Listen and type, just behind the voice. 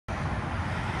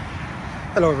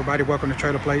Hello everybody, welcome to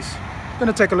Trailer Place.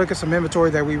 Going to take a look at some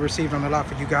inventory that we received on the lot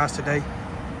for you guys today.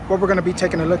 What we're going to be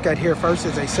taking a look at here first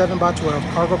is a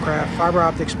 7x12 Cargo Craft fiber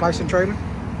optic splicing trailer.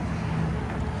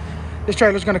 This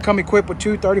trailer is going to come equipped with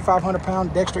two 3,500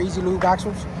 pound Dexter Easy Lube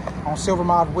axles on silver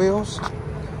mod wheels.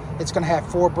 It's going to have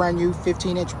four brand new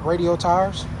 15-inch radial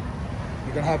tires.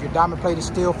 You're going to have your diamond plated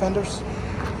steel fenders.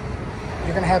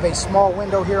 You're going to have a small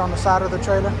window here on the side of the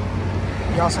trailer.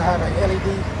 You also have an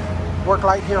LED work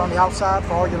light here on the outside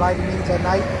for all your lighting needs at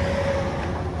night.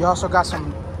 You also got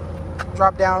some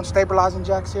drop down stabilizing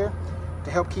jacks here to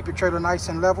help keep your trailer nice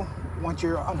and level once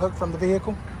you're unhooked from the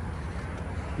vehicle.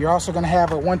 You're also going to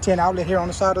have a 110 outlet here on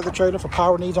the side of the trailer for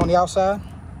power needs on the outside.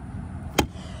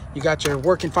 You got your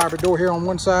working fiber door here on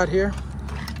one side here.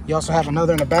 You also have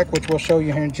another in the back, which we'll show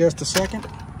you here in just a second.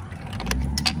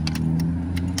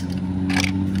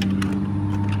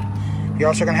 You're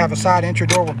also going to have a side entry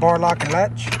door with bar lock and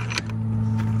latch.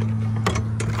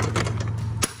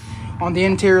 On the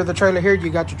interior of the trailer here, you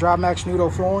got your DriveMax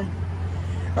Nudo Flooring.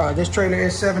 This trailer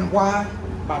is 7 wide,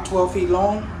 about 12 feet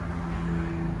long.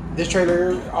 This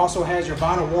trailer also has your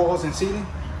vinyl walls and ceiling.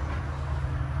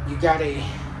 You got a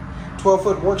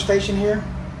 12-foot workstation here,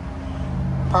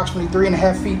 approximately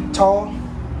 3.5 feet tall.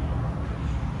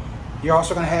 You're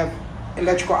also going to have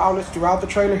electrical outlets throughout the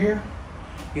trailer here.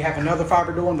 You have another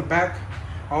fiber door on the back,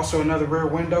 also another rear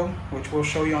window, which we'll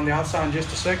show you on the outside in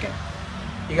just a second.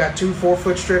 You got two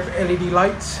 4-foot strip LED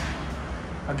lights.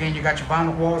 Again, you got your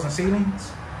vinyl walls and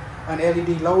ceilings, an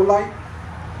LED low light.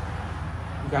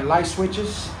 You got light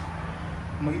switches,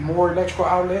 more electrical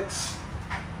outlets.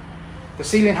 The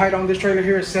ceiling height on this trailer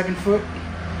here is 7 foot.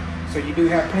 So you do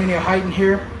have plenty of height in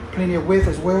here, plenty of width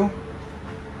as well.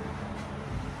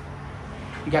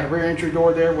 You got a rear entry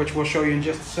door there, which we'll show you in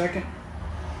just a second.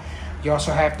 You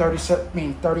also have 30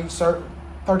 amp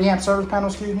service panel,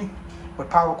 with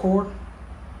power cord.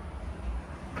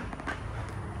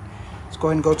 Let's go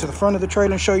ahead and go to the front of the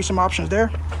trailer and show you some options there.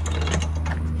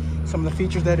 Some of the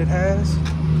features that it has.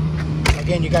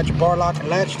 Again, you got your bar lock and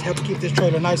latch to help keep this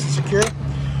trailer nice and secure.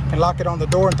 You can lock it on the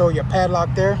door and throw your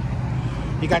padlock there.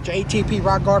 You got your ATP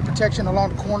rock guard protection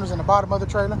along the corners and the bottom of the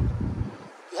trailer.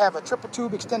 You have a triple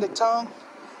tube extended tongue,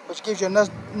 which gives you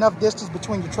enough distance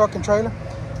between your truck and trailer,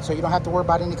 so you don't have to worry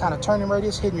about any kind of turning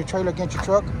radius hitting your trailer against your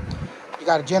truck. You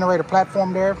got a generator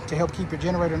platform there to help keep your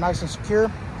generator nice and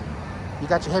secure. You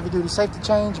got your heavy duty safety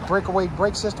change, breakaway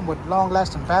brake system with long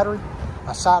lasting battery,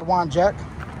 a sidewind jack.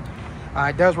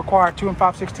 It does require a 2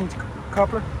 5/16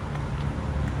 coupler.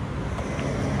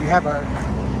 You have a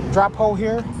drop hole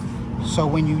here, so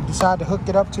when you decide to hook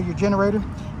it up to your generator,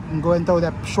 you can go ahead and throw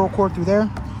that short cord through there,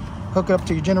 hook it up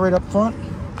to your generator up front.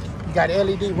 You got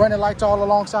LED running lights all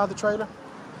alongside the trailer.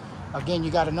 Again,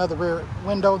 you got another rear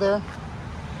window there.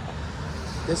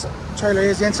 This trailer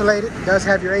is insulated. It does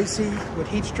have your AC with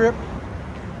heat strip.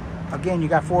 Again, you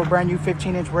got four brand new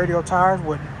 15-inch radial tires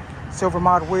with silver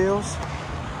mod wheels.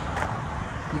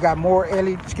 You got more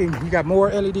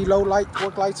LED low light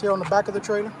work lights here on the back of the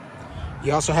trailer.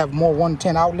 You also have more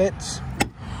 110 outlets.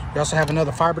 You also have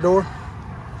another fiber door.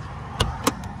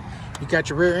 You got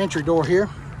your rear entry door here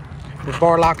with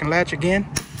bar lock and latch again.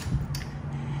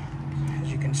 As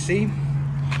you can see,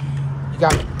 you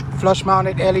got flush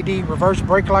mounted LED reverse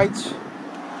brake lights.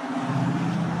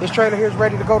 This trailer here is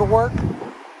ready to go to work. If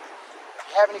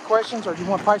you have any questions or you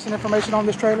want pricing information on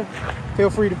this trailer, feel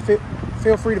free to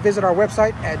visit our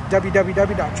website at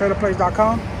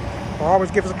www.trailerplace.com, or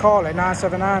always give us a call at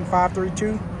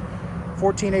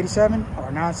 979-532-1487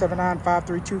 or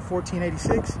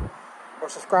 979-532-1486, or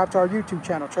subscribe to our YouTube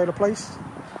channel, Trailer Place,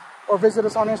 or visit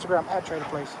us on Instagram at Trailer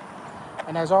Place.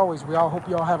 And as always, we all hope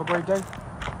you all have a great day,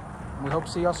 and we hope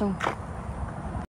to see y'all soon.